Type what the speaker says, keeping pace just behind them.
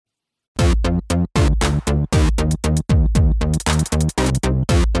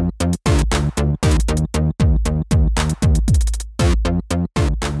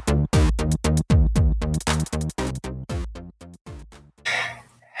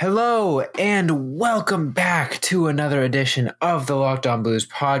Hello and welcome back to another edition of the Locked On Blues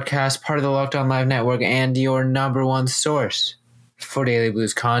podcast, part of the Locked On Live Network and your number one source for daily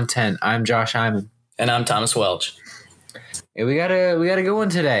Blues content. I'm Josh Hyman. And I'm Thomas Welch. Yeah, we got a good one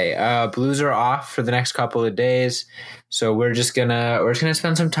today. Blues are off for the next couple of days, so we're gonna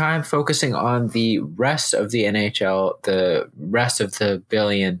spend some time focusing on the rest of the NHL, the rest of the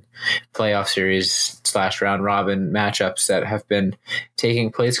billion playoff series / round robin matchups that have been taking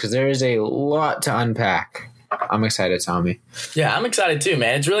place, because there is a lot to unpack. I'm excited, Tommy. Yeah, I'm excited too,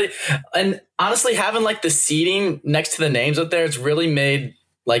 man. It's really, and honestly, having like the seating next to the names up there, it's really made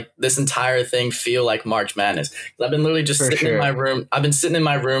like this entire thing feel like March Madness. I've been literally just sitting in my room. I've been sitting in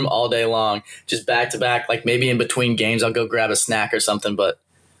my room all day long, just back to back. Like maybe in between games, I'll go grab a snack or something. But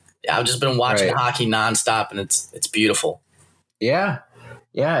yeah, I've just been watching hockey nonstop, and it's beautiful. Yeah,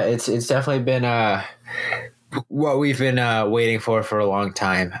 it's definitely been what we've been waiting for a long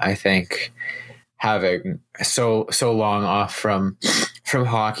time. I think having so long off from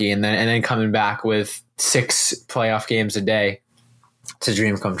hockey, and then coming back with 6 playoff games a day. It's a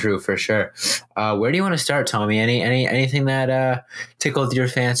dream come true for sure. Where do you want to start, Tommy? Anything that tickled your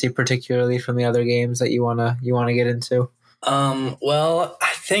fancy, particularly from the other games that you wanna get into? Well,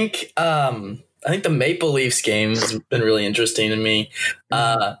 I think the Maple Leafs game has been really interesting to me,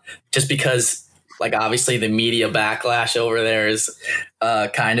 just because like obviously the media backlash over there is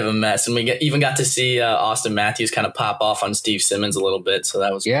kind of a mess, and we even got to see Austin Matthews kind of pop off on Steve Simmons a little bit, so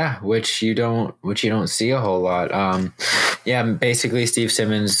that was which you don't see a whole lot. Basically Steve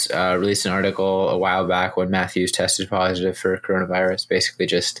Simmons released an article a while back when Matthews tested positive for coronavirus, basically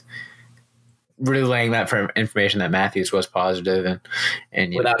just relaying that for information that Matthews was positive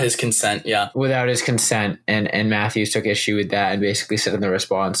and without his consent. And Matthews took issue with that and basically said in the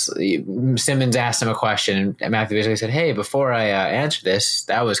response, Simmons asked him a question and Matthews basically said, "Hey, before I answer this,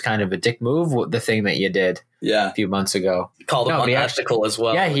 that was kind of a dick move, the thing that you did a few months ago." Called him unethical as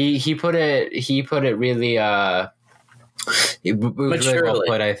well. Yeah, he put it really it was maturely. Really well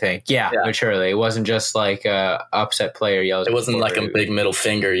put, I think. Yeah, maturely. It wasn't just like a upset player yells. It wasn't like a big middle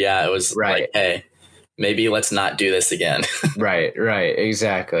finger. Yeah, it was like, hey, maybe let's not do this again. Right,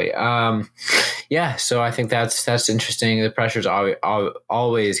 exactly. So I think that's interesting. The pressure's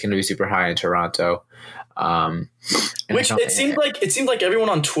always going to be super high in Toronto. Which it seemed like everyone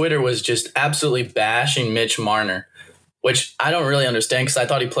on Twitter was just absolutely bashing Mitch Marner, which I don't really understand because I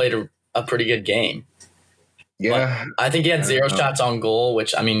thought he played a pretty good game. Yeah, but I think he had 0 shots on goal,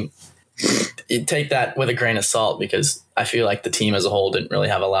 which, I mean, you take that with a grain of salt because I feel like the team as a whole didn't really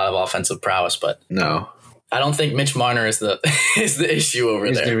have a lot of offensive prowess. But no, I don't think Mitch Marner is the issue over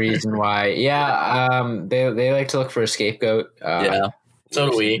there. Is the reason why. They like to look for a scapegoat. So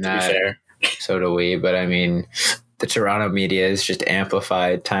do we, to be fair. So do we. But I mean, the Toronto media is just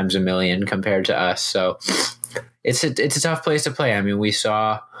amplified times a million compared to us. So it's a tough place to play. I mean, we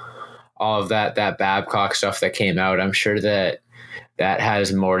saw all of that Babcock stuff that came out. I'm sure that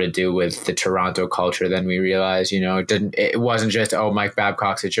has more to do with the Toronto culture than we realize. It wasn't just, Mike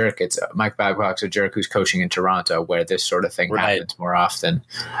Babcock's a jerk. It's Mike Babcock's a jerk who's coaching in Toronto, where this sort of thing happens more often.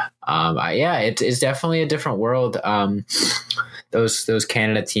 It's definitely a different world. Those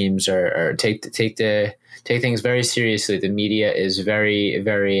Canada teams are take things very seriously. The media is very,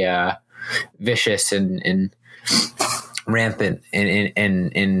 very vicious and rampant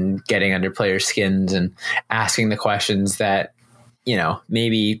in getting under players' skins and asking the questions that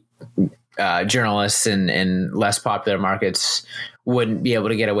maybe journalists in less popular markets wouldn't be able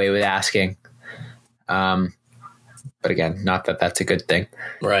to get away with asking. But again, not that that's a good thing,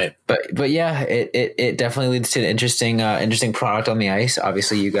 right? But yeah, it definitely leads to an interesting product on the ice.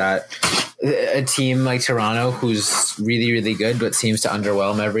 Obviously, you got a team like Toronto who's really, really good, but seems to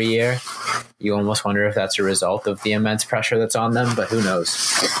underwhelm every year. You almost wonder if that's a result of the immense pressure that's on them, but who knows?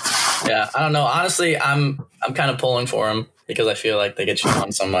 Yeah, I don't know. Honestly, I'm kind of pulling for them because I feel like they get shit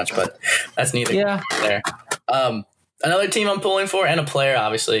on so much, but that's neither here nor there. Another team I'm pulling for, and a player,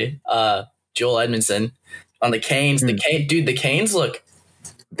 obviously, Joel Edmondson on the Canes. The Canes look.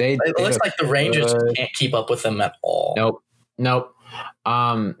 It looks like the Rangers can't keep up with them at all. Nope.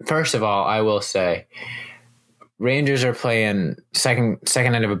 First of all, I will say, Rangers are playing second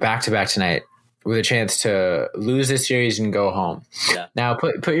night of a back-to-back tonight with a chance to lose this series and go home. Yeah. Now,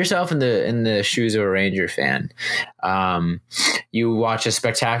 put yourself in the shoes of a Ranger fan. You watch a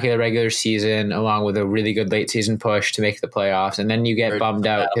spectacular regular season along with a really good late season push to make the playoffs, and then you get bummed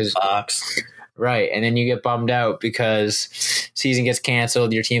out because right, and then you get bummed out because season gets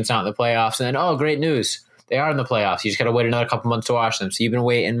canceled, your team's not in the playoffs, and then great news. They are in the playoffs. You just got to wait another couple months to watch them. So you've been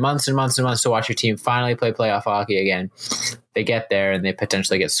waiting months and months and months to watch your team finally play playoff hockey again. They get there and they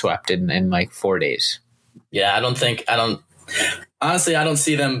potentially get swept in like 4 days. Yeah, I don't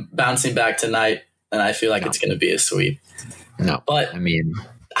see them bouncing back tonight, and I feel like it's going to be a sweep. No, but I mean,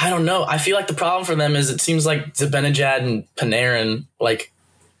 I don't know. I feel like the problem for them is it seems like Zibanejad and Panarin, like,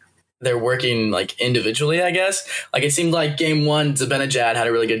 they're working like individually, I guess. Like, it seemed like game 1, Zibanejad had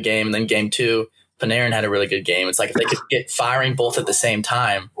a really good game, and then game 2, Panarin had a really good game. It's like if they could get firing both at the same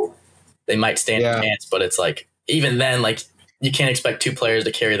time, they might stand a chance. But it's like, even then, like, you can't expect 2 players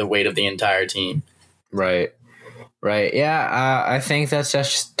to carry the weight of the entire team. Right. Yeah, I think that's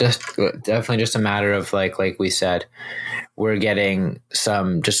just definitely just a matter of like we said, we're getting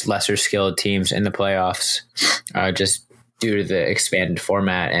some just lesser skilled teams in the playoffs, just due to the expanded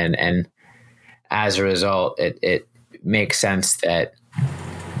format, and as a result, it makes sense that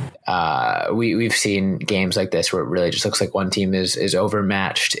we've seen games like this where it really just looks like one team is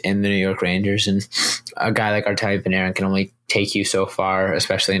overmatched in the New York Rangers, and a guy like Artemi Panarin can only take you so far,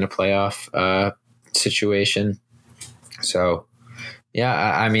 especially in a playoff situation. So, yeah,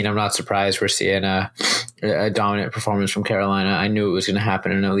 I mean, I'm not surprised we're seeing a dominant performance from Carolina. I knew it was going to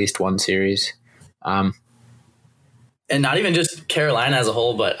happen in at least one series. And not even just Carolina as a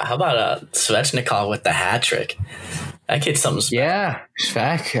whole, but how about Svechnikov with the hat trick? That kid's something special. Yeah,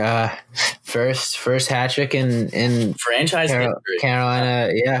 Svech. First hat trick in franchise history.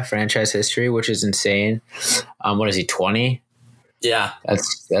 Carolina, franchise history, which is insane. What is he, 20? Yeah,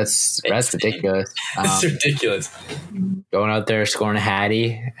 that's ridiculous. It's ridiculous. Going out there, scoring a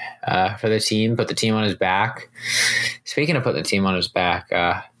hattie for the team, put the team on his back. Speaking of putting the team on his back,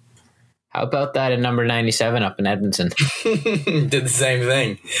 how about that in number 97 up in Edmonton? Did the same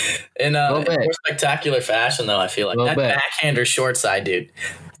thing in more spectacular fashion, though. I feel like that backhander short side, dude.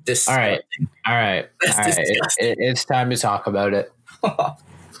 Disgusting. All right. It's time to talk about it.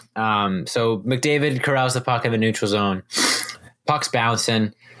 So McDavid corrals the puck in the neutral zone. Puck's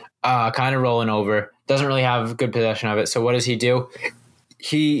bouncing, kind of rolling over. Doesn't really have good possession of it. So what does he do?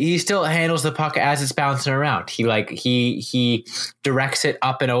 He still handles the puck as it's bouncing around. He directs it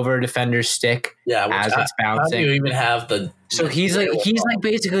up and over a defender's stick as it's bouncing. How do you even have the? So he's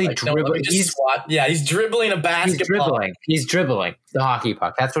basically dribbling. He's dribbling a basketball. He's dribbling the hockey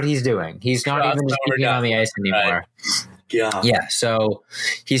puck. That's what he's doing. He's not even just keeping on the ice anymore. Right. Yeah. So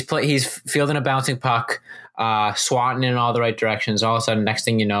he's fielding a bouncing puck, swatting in all the right directions. All of a sudden, next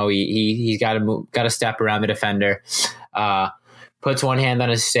thing you know, he's got to step around the defender, puts one hand on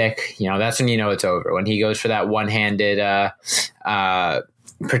his stick. That's when you know it's over. When he goes for that one-handed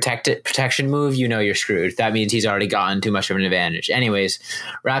protection move, you're screwed. That means he's already gotten too much of an advantage. Anyways,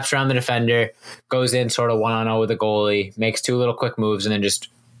 wraps around the defender, goes in sort of 1-on-0 with the goalie, makes 2 little quick moves, and then just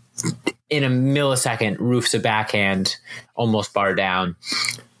in a millisecond roofs a backhand, almost bar down.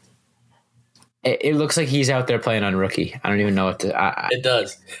 It looks like he's out there playing on rookie. I don't even know what to. It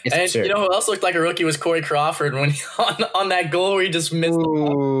does. And absurd. You know who else looked like a rookie was Corey Crawford when on that goal where he just missed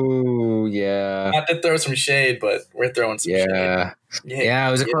the puck. Yeah. Not to throw some shade, but we're throwing some shade. Yeah,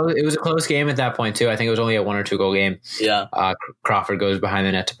 it was a close game at that point too. I think it was only a 1 or 2 goal game. Yeah. Crawford goes behind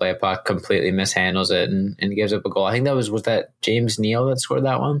the net to play a puck, completely mishandles it, and gives up a goal. I think was that James Neal that scored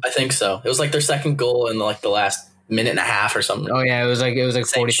that one? I think so. It was like their second goal in like the last minute and a half or something. Oh yeah, it was like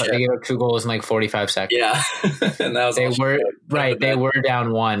 45. They gave up 2 goals in like 45 seconds. Yeah, and that was they were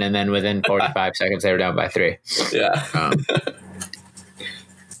down 1, and then within 45 seconds they were down by 3. Yeah.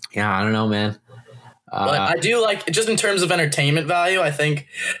 Yeah, I don't know, man. But I do like, just in terms of entertainment value, I think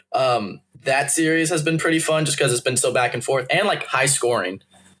that series has been pretty fun just because it's been so back and forth and like high scoring,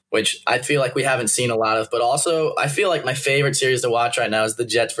 which I feel like we haven't seen a lot of. But also, I feel like my favorite series to watch right now is the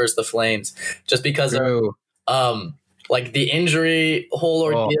Jets versus the Flames, just because of like the injury whole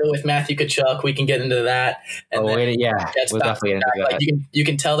ordeal with Matthew Tkachuk. We can get into that. And we'll definitely get into that. Like, you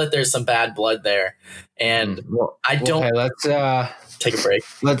can tell that there's some bad blood there, and I don't. Okay, let's take a break.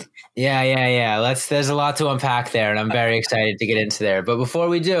 There's a lot to unpack there, and I'm very excited to get into there. But before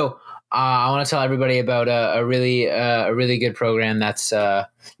we do, I want to tell everybody about a really good program that's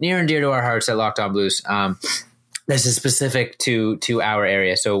near and dear to our hearts at Locked On Blues. This is specific to our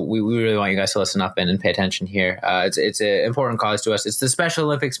area, so we really want you guys to listen up and pay attention here. It's an important cause to us. It's the Special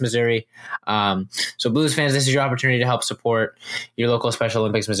Olympics Missouri. So Blues fans, this is your opportunity to help support your local Special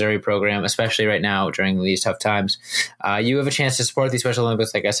Olympics Missouri program, especially right now during these tough times. You have a chance to support the Special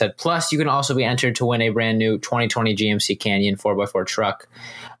Olympics, like I said. Plus, you can also be entered to win a brand new 2020 GMC Canyon 4x4 truck.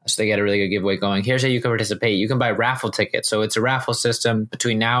 So they get a really good giveaway going. Here's how you can participate. You can buy raffle tickets. So it's a raffle system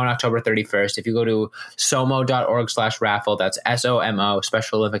between now and October 31st. If you go to somo.org/raffle, that's SOMO,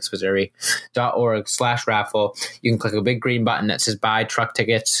 Special Olympics Missouri.org/raffle, you can click a big green button that says buy truck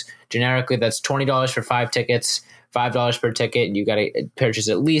tickets. Generically, that's $20 for 5 tickets. $5 per ticket. You got to purchase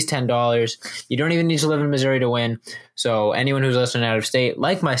at least $10. You don't even need to live in Missouri to win. So anyone who's listening out of state,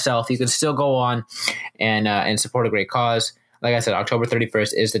 like myself, you can still go on and support a great cause. Like I said, October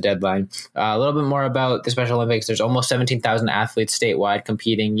 31st is the deadline. A little bit more about the Special Olympics. There's almost 17,000 athletes statewide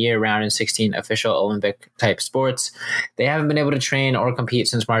competing year-round in 16 official Olympic-type sports. They haven't been able to train or compete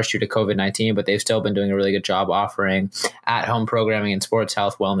since March due to COVID-19, but they've still been doing a really good job offering at-home programming in sports,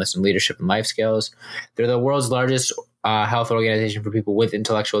 health, wellness, and leadership and life skills. They're the world's largest health organization for people with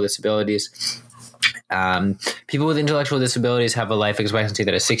intellectual disabilities. People with intellectual disabilities have a life expectancy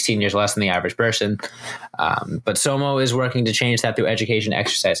that is 16 years less than the average person. But SOMO is working to change that through education,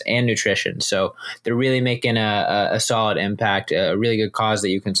 exercise, and nutrition. So they're really making a solid impact, a really good cause that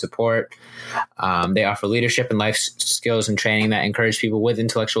you can support. They offer leadership and life skills and training that encourage people with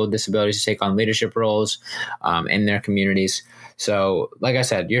intellectual disabilities to take on leadership roles in their communities. So, like I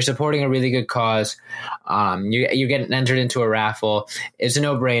said, you're supporting a really good cause. You're getting entered into a raffle. It's a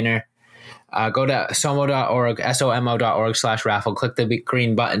no-brainer. Go to somo.org, SOMO.org/raffle, click the big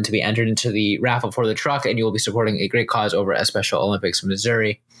green button to be entered into the raffle for the truck, and you will be supporting a great cause over at Special Olympics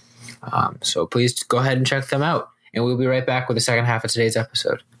Missouri. So please go ahead and check them out. And we'll be right back with the second half of today's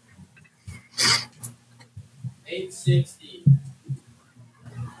episode. 860.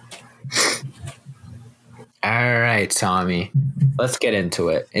 All right, Tommy. Let's get into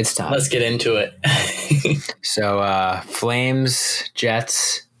it. It's time. Let's get into it. So, Flames,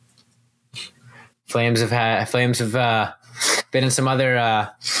 Jets. Flames have been in some other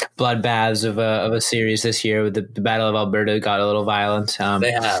bloodbaths of a series this year. With the Battle of Alberta got a little violent.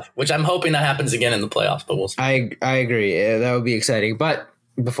 They have, which I'm hoping that happens again in the playoffs. But we'll see. I agree. That would be exciting. But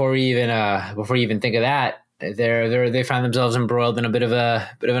before you even think of that, they find themselves embroiled in a bit of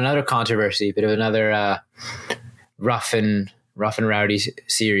another controversy, bit of another rough and rowdy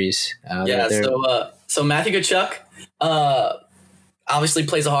series. So Matthew Tkachuk, obviously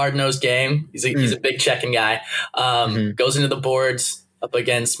plays a hard-nosed game. He's a big checking guy. Goes into the boards up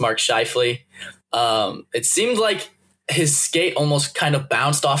against Mark Scheifele. It seemed like his skate almost kind of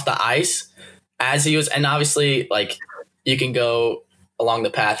bounced off the ice as he was, and obviously, like, you can go along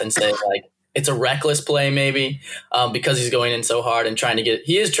the path and say, like, it's a reckless play maybe because he's going in so hard and trying to get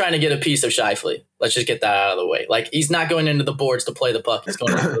a piece of Scheifele. Let's just get that out of the way. Like, he's not going into the boards to play the puck. He's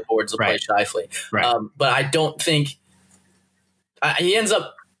going into the boards to play Scheifele. Right. But I don't think he ends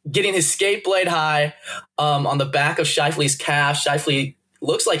up getting his skate blade high on the back of Scheifele's calf. Scheifele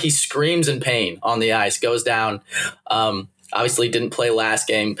looks like he screams in pain on the ice, goes down. Obviously didn't play last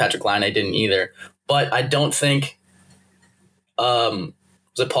game. Patrick Laine didn't either. But I don't think was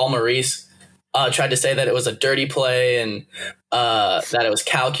it Paul Maurice tried to say that it was a dirty play and that it was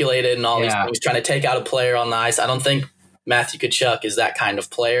calculated and all these things, trying to take out a player on the ice. I don't think Matthew Tkachuk is that kind of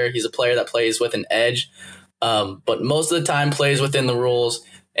player. He's a player that plays with an edge. But most of the time plays within the rules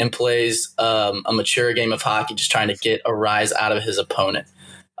and plays a mature game of hockey, just trying to get a rise out of his opponent.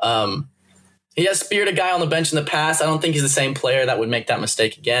 He has speared a guy on the bench in the past. I don't think he's the same player that would make that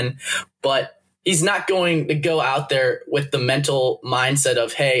mistake again, but he's not going to go out there with the mental mindset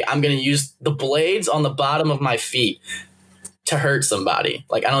of, hey, I'm going to use the blades on the bottom of my feet to hurt somebody.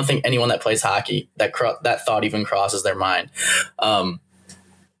 Like, I don't think anyone that plays hockey, that thought even crosses their mind.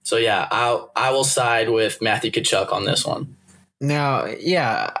 So yeah, I will side with Matthew Tkachuk on this one. Now,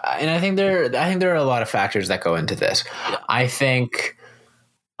 yeah, and I think there are a lot of factors that go into this. Yeah. I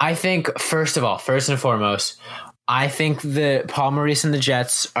think first and foremost, I think the Paul Maurice and the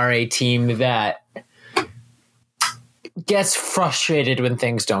Jets are a team that gets frustrated when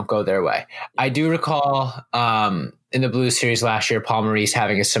things don't go their way. I do recall in the Blues series last year, Paul Maurice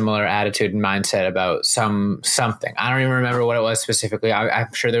having a similar attitude and mindset about something. I don't even remember what it was specifically.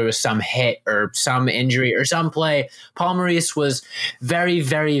 I'm sure there was some hit or some injury or some play. Paul Maurice was very,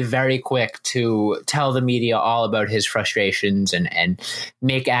 very, very quick to tell the media all about his frustrations and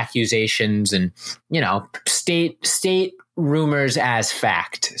make accusations and, state rumors as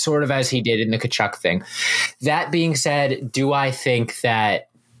fact, sort of as he did in the Tkachuk thing. That being said, do I think that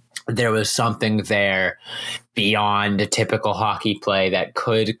there was something there beyond a typical hockey play that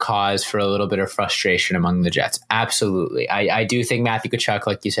could cause for a little bit of frustration among the Jets? Absolutely. I do think Matthew Tkachuk,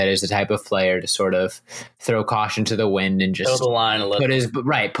 like you said, is the type of player to sort of throw caution to the wind and just throw the line a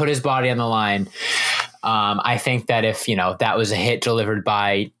little. Put his body on the line. I think that if, that was a hit delivered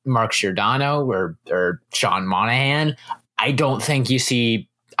by Mark Giordano or Sean Monahan, I don't think you see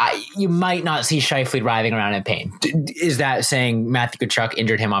you might not see Scheifele writhing around in pain. Is that saying Matthew Tkachuk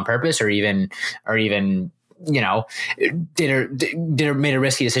injured him on purpose, or even made a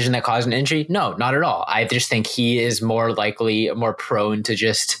risky decision that caused an injury? No, not at all. I just think he is more prone to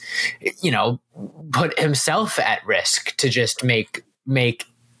just, put himself at risk to just make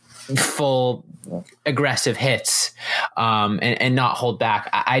full aggressive hits and not hold back.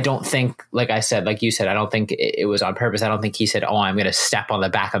 I don't think, like you said, I don't think it was on purpose. I don't think he said, "Oh, I'm going to step on the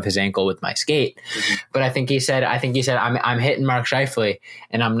back of his ankle with my skate." Mm-hmm. But I think he said, I'm hitting Mark Scheifele,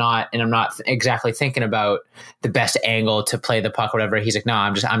 and I'm not exactly thinking about the best angle to play the puck or whatever. He's like, "No,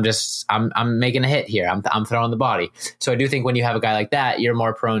 I'm making a hit here. I'm throwing the body." So I do think when you have a guy like that, you're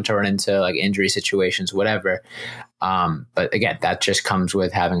more prone to run into like injury situations, whatever. But again, that just comes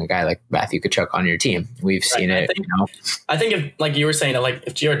with having a guy like Matthew Tkachuk on your team. We've seen it. I think if, like you were saying, like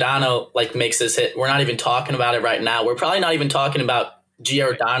if Giordano like makes this hit, we're not even talking about it right now. We're probably not even talking about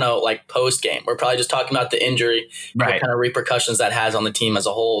Giordano like post game. We're probably just talking about the injury, right? What kind of repercussions that has on the team as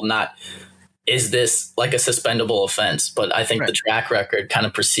a whole. Not is this like a suspendable offense? But I think the track record kind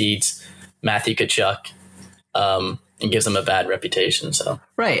of precedes Matthew Tkachuk and gives him a bad reputation. So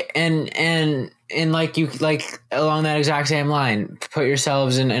right, and like along that exact same line, put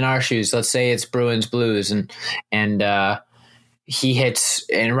yourselves in our shoes. Let's say it's Bruins Blues and he hits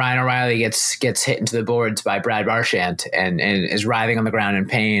and Ryan O'Reilly gets hit into the boards by Brad Marchand and is writhing on the ground in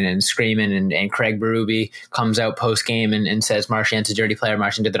pain and screaming and Craig Berube comes out post game and says Marchand's a dirty player.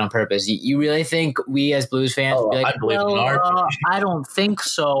 Marchand did that on purpose. You really think we as Blues fans would be like, I don't think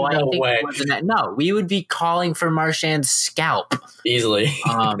so. I think way. No, we would be calling for Marchand's scalp easily.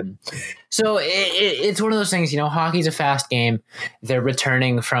 So it's one of those things, hockey's a fast game. They're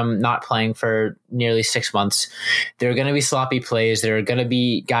returning from not playing for nearly 6 months. There are going to be sloppy plays. There are going to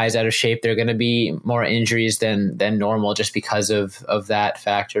be guys out of shape. There are going to be more injuries than normal just because of that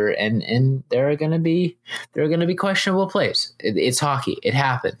factor. And there are going to be questionable plays. It's hockey. It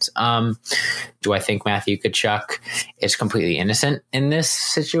happens. Do I think Matthew Tkachuk is completely innocent in this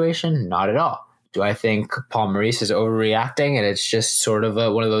situation? Not at all. Do I think Paul Maurice is overreacting and it's just sort of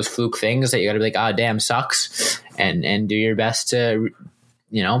one of those fluke things that you got to be like, damn, sucks, and do your best to,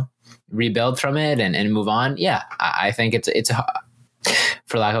 rebuild from it and move on? Yeah, I think it's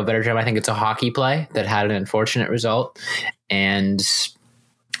for lack of a better term, I think it's a hockey play that had an unfortunate result, and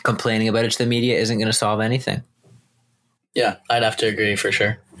complaining about it to the media isn't going to solve anything. Yeah, I'd have to agree for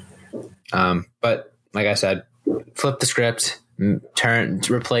sure. But like I said, flip the script.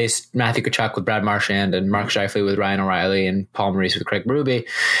 Replace Matthew Tkachuk with Brad Marchand and Mark Scheifele with Ryan O'Reilly and Paul Maurice with Craig Berube,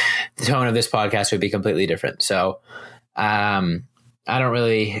 the tone of this podcast would be completely different. So I don't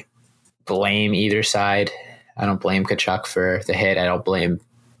really blame either side. I don't blame Tkachuk for the hit. I don't blame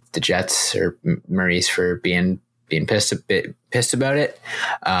the Jets or Maurice for being pissed about it.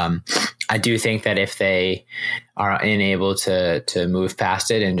 I do think that if they are unable to move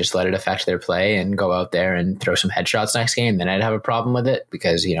past it and just let it affect their play and go out there and throw some headshots next game, then I'd have a problem with it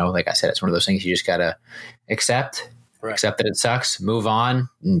because, like I said, it's one of those things you just got to accept that it sucks, move on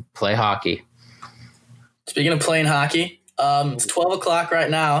and play hockey. Speaking of playing hockey, it's 12 o'clock right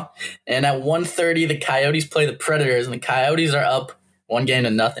now. And at 1:30, the Coyotes play the Predators and the Coyotes are up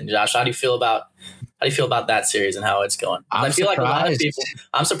 1-0. Josh, how do you feel about that series and how it's going? I feel surprised. Like a lot of people,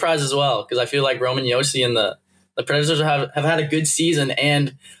 I'm surprised as well because I feel like Roman Josi and the Predators have had a good season,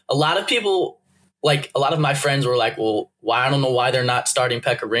 and a lot of people, like a lot of my friends were like, well, I don't know why they're not starting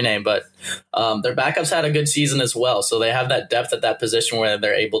Pekka Rinne, but their backups had a good season as well. So they have that depth at that position where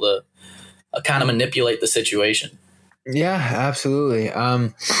they're able to kind of manipulate the situation. Yeah, absolutely.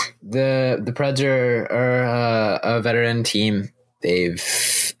 The Preds are a veteran team. I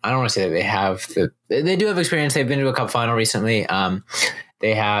don't want to say that they do have experience. They've been to a cup final recently.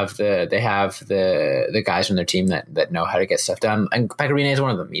 They have the guys on their team that know how to get stuff done. And Pekka Rinne is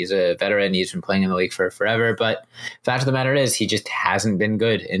one of them. He's a veteran. He's been playing in the league for forever. But fact of the matter is, he just hasn't been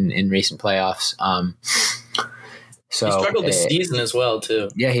good in recent playoffs. So he struggled this season as well too.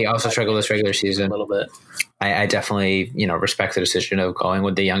 Yeah, he also struggled this regular season a little bit. I definitely, respect the decision of going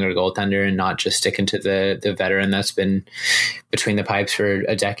with the younger goaltender and not just sticking to the veteran that's been between the pipes for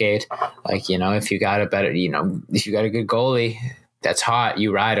a decade. Like, if you got a good goalie that's hot,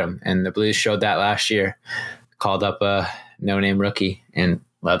 you ride him. And the Blues showed that last year. Called up a no-name rookie and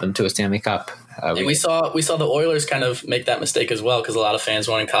led them to a Stanley Cup. We saw the Oilers kind of make that mistake as well because a lot of fans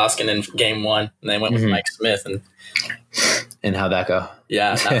wanted Koskinen in Game 1 and they went with Mike Smith and how'd that go?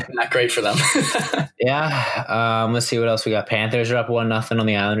 Yeah, not great for them. Yeah. Let's see what else we got. Panthers are up 1-0 on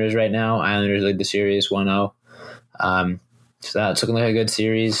the Islanders right now. Islanders lead the series 1-0. So that's looking like a good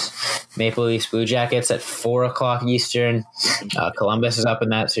series. Maple Leafs, Blue Jackets at 4:00 Eastern. Columbus is up in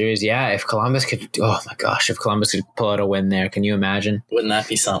that series. Yeah, if Columbus could, oh my gosh, if Columbus could pull out a win there, can you imagine? Wouldn't that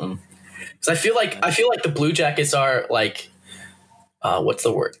be something? Because I feel like the Blue Jackets are like, what's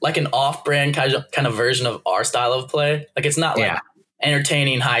the word? Like an off-brand kind of version of our style of play. Like it's not like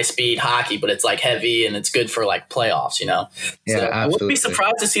entertaining high-speed hockey, but it's like heavy and it's good for like playoffs, you know? Yeah, so absolutely. I wouldn't be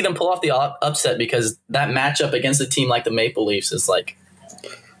surprised to see them pull off the upset because that matchup against a team like the Maple Leafs is like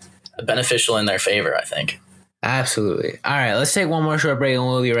beneficial in their favor, I think. Absolutely. All right, let's take one more short break and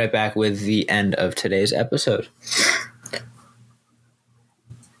we'll be right back with the end of today's episode.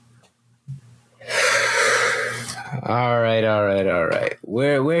 All right.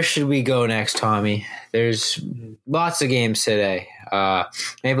 Where should we go next, Tommy? There's lots of games today.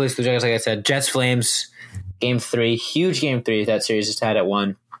 Maple Leafs, Blue Jackets, like I said. Jets, Flames, Game 3. Huge Game 3. That series is tied at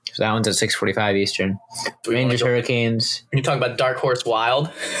 1. So that one's at 6:45 Eastern. Rangers, Hurricanes. Can you talk about Dark Horse Wild?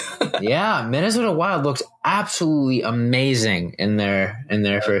 Yeah, Minnesota Wild looked absolutely amazing in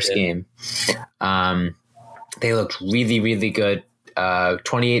their first game. They looked really, really good.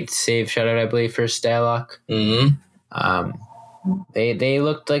 28th save shutout, I believe, for Stalock. Mm-hmm. They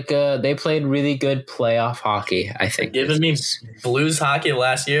looked like they played really good playoff hockey, I think. They're giving me Blues hockey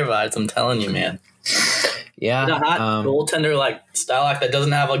last year vibes, I'm telling you, man. Yeah. A hot goaltender like Stalock that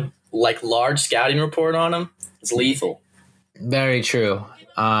doesn't have a like large scouting report on him, it's lethal. Very true.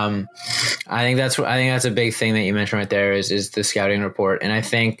 I think that's a big thing that you mentioned right there is the scouting report. And I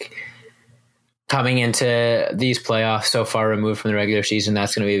think coming into these playoffs so far removed from the regular season,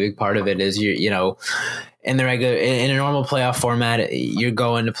 that's going to be a big part of it is you know, in a normal playoff format, you're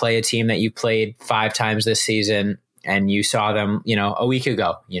going to play a team that you played 5 times this season and you saw them, you know, a week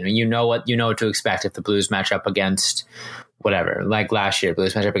ago. You know what to expect if the Blues match up against whatever. Like last year,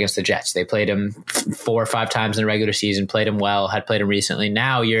 Blues match up against the Jets. They played them 4 or 5 times in the regular season, played them well, had played them recently.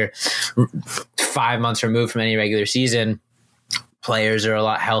 Now you're 5 months removed from any regular season. Players are a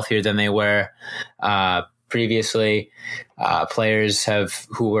lot healthier than they were previously. Players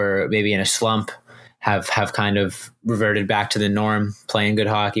who were maybe in a slump have kind of reverted back to the norm, playing good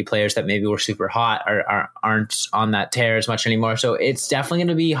hockey. Players that maybe were super hot aren't on that tear as much anymore. So it's definitely going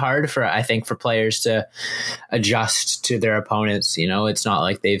to be hard for players to adjust to their opponents. You know, it's not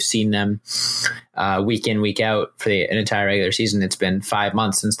like they've seen them week in, week out for an entire regular season. It's been 5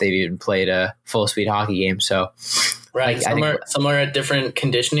 months since they've even played a full speed hockey game. So right. Some are at different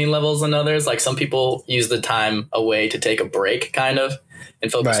conditioning levels than others. Like some people use the time away to take a break kind of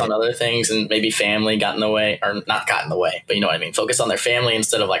and focus on other things, and maybe family got in the way, or not got in the way, but you know what I mean? Focus on their family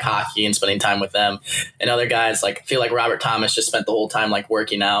instead of like hockey and spending time with them. And other guys like feel like Robert Thomas just spent the whole time like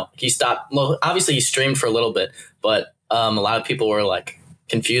working out. He stopped. Well, obviously he streamed for a little bit, but a lot of people were like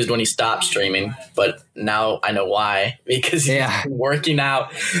confused when he stopped streaming, but now I know why, because he's working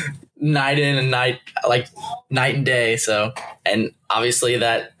out night in and night and day. So, and obviously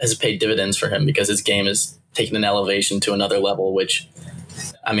that has paid dividends for him because his game is taking an elevation to another level, which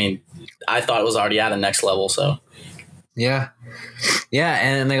I mean, I thought it was already at a next level. So yeah.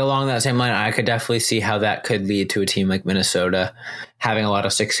 And like along that same line, I could definitely see how that could lead to a team like Minnesota having a lot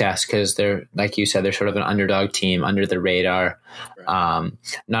of success because they're, like you said, they're sort of an underdog team under the radar. Not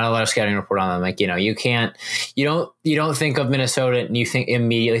a lot of scouting report on them. Like, you know, you don't think of Minnesota and you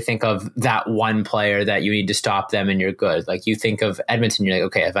immediately think of that one player that you need to stop them and you're good. Like you think of Edmonton, you're like,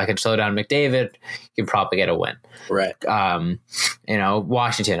 okay, if I can slow down McDavid, you can probably get a win. Right. You know,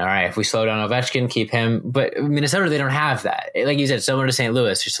 Washington, all right, if we slow down Ovechkin, keep him. But Minnesota, they don't have that. Like you said, similar to St.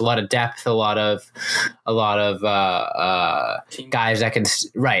 Louis, just a lot of depth, a lot of guys that can,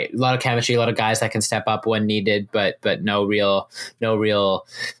 a lot of chemistry, a lot of guys that can step up when needed, but no real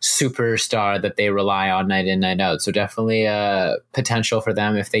superstar that they rely on night in, night out. So definitely potential for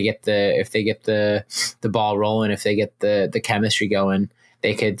them if they get the ball rolling, if they get the chemistry going.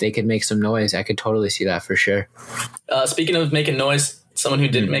 They could make some noise. I could totally see that for sure. Speaking of making noise, someone who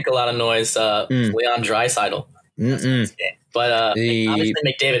didn't make a lot of noise, Leon Draisaitl. But obviously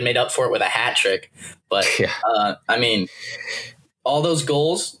McDavid made up for it with a hat trick. But I mean, all those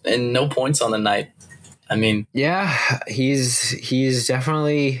goals and no points on the night. I mean, yeah, he's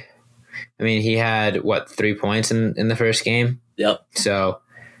definitely. I mean, he had 3 points in the first game. Yep. So,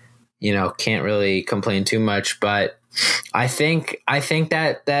 you know, can't really complain too much, but I think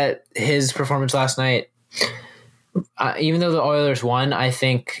that his performance last night, even though the Oilers won, I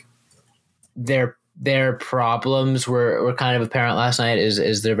think their problems were kind of apparent last night.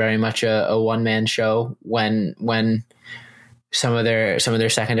 Is they're very much a one man show when some of their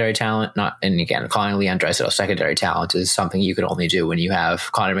secondary talent, and again, calling Leon Draisaitl secondary talent is something you could only do when you have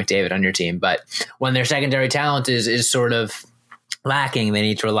Connor McDavid on your team. But when their secondary talent is sort of lacking, they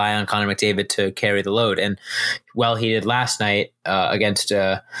need to rely on Connor McDavid to carry the load. And he did last night against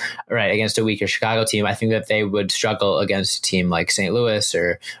a weaker Chicago team. I think that they would struggle against a team like St. Louis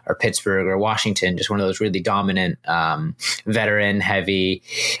or Pittsburgh or Washington, just one of those really dominant, veteran heavy,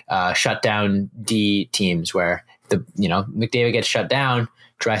 shutdown D teams where McDavid gets shut down,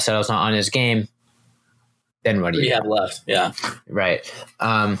 Draisaitl's not on his game. Then what do you have left? Yeah, right.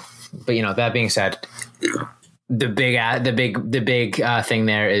 But that being said, the big thing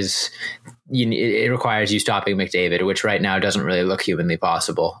there is it requires you stopping McDavid, which right now doesn't really look humanly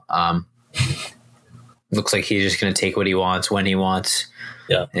possible. Looks like he's just going to take what he wants when he wants.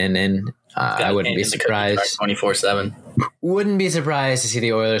 Yeah, and then I wouldn't be surprised. 24/7. Wouldn't be surprised to see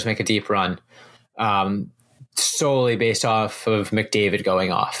the Oilers make a deep run. Solely based off of McDavid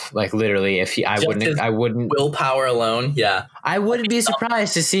going off, like literally. I wouldn't willpower alone. Yeah, I wouldn't be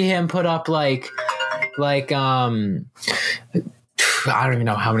surprised to see him put up like I don't even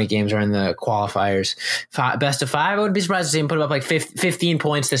know how many games are in the qualifiers. Best of 5. I would be surprised to see him put up like 15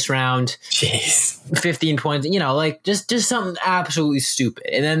 points this round. Jeez, 15 points. Just something absolutely stupid.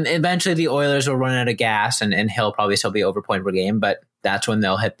 And then eventually the Oilers will run out of gas, and he'll probably still be over point per game, but that's when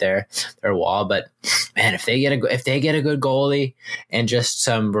they'll hit their wall. But man, if they get a good goalie and just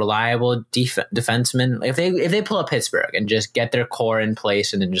some reliable defensemen, if they pull up Pittsburgh and just get their core in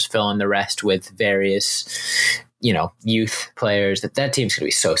place and then just fill in the rest with various, youth players, that team's gonna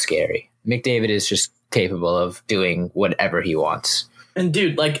be so scary. McDavid is just capable of doing whatever he wants. And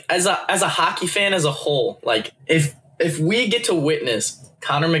dude, like as a hockey fan as a whole, like if we get to witness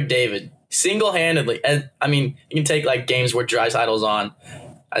Connor McDavid single-handedly, you can take like games where Draisaitl's on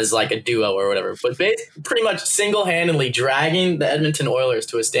as like a duo or whatever, but pretty much single-handedly dragging the Edmonton Oilers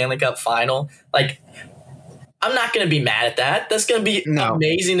to a Stanley Cup final. Like, I'm not going to be mad at that. That's going to be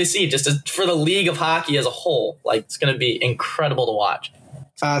amazing to see, just for the league of hockey as a whole. Like, it's going to be incredible to watch.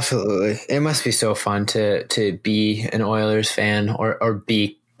 Absolutely, it must be so fun to be an Oilers fan or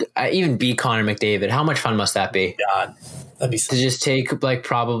be Connor McDavid. How much fun must that be? God. To just take like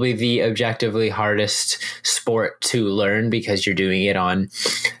probably the objectively hardest sport to learn because you're doing it on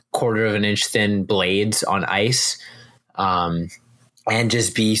 1/4 of an inch thin blades on ice, and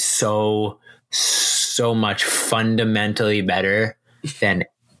just be so much fundamentally better than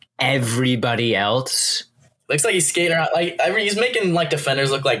everybody else. Looks like he's skating around. Like he's making like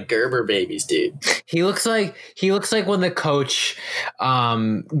defenders look like Gerber babies, dude. He looks like when the coach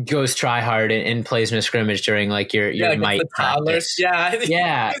goes try hard and plays in a scrimmage during like your might toddlers.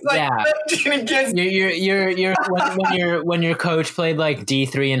 Yeah. When your coach played like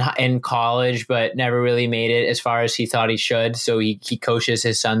D3 in college, but never really made it as far as he thought he should. So he coaches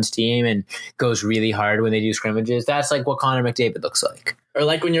his son's team and goes really hard when they do scrimmages. That's like what Connor McDavid looks like. Or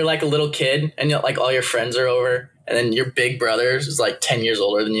like when you're like a little kid and like all your friends are over, and then your big brother is like 10 years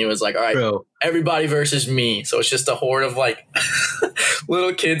older than you, is like, all right, Bro. Everybody versus me. So it's just a horde of like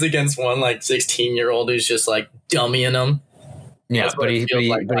little kids against one like 16-year-old who's just like dummying them. Yeah, but he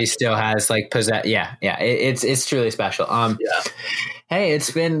still has like possess. Yeah. It's truly special. Hey,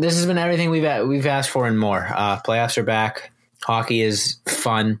 this has been everything we've asked for and more. Playoffs are back. Hockey is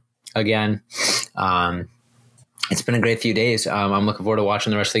fun again. It's been a great few days. I'm looking forward to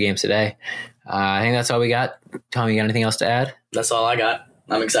watching the rest of the games today. I think that's all we got. Tom, you got anything else to add? That's all I got.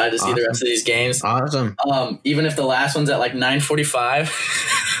 I'm excited to see the rest of these games. Awesome. Even if the last one's at like 9:45.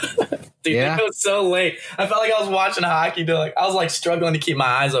 Dude, it was so late. I felt like I was watching hockey. I was like struggling to keep my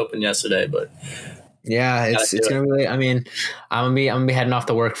eyes open yesterday, but yeah, it's gonna be late. I mean, I'm gonna be heading off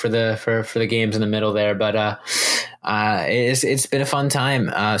to work for the games in the middle there, but it's been a fun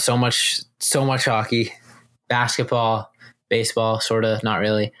time. So much hockey. Basketball, baseball, sort of, not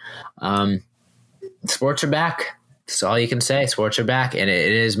really. Sports are back. That's all you can say. Sports are back, and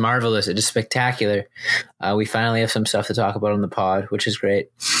it is marvelous. It is spectacular. We finally have some stuff to talk about on the pod, which is great.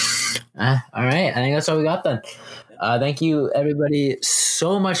 All right. I think that's all we got then. Thank you, everybody,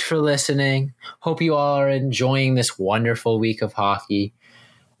 so much for listening. Hope you all are enjoying this wonderful week of hockey.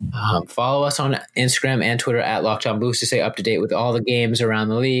 Follow us on Instagram and Twitter at Locked On Blues to stay up to date with all the games around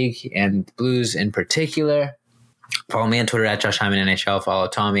the league and Blues in particular. Follow me on Twitter at Josh Hyman NHL. Follow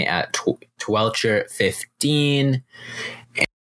Tommy at Twelcher15.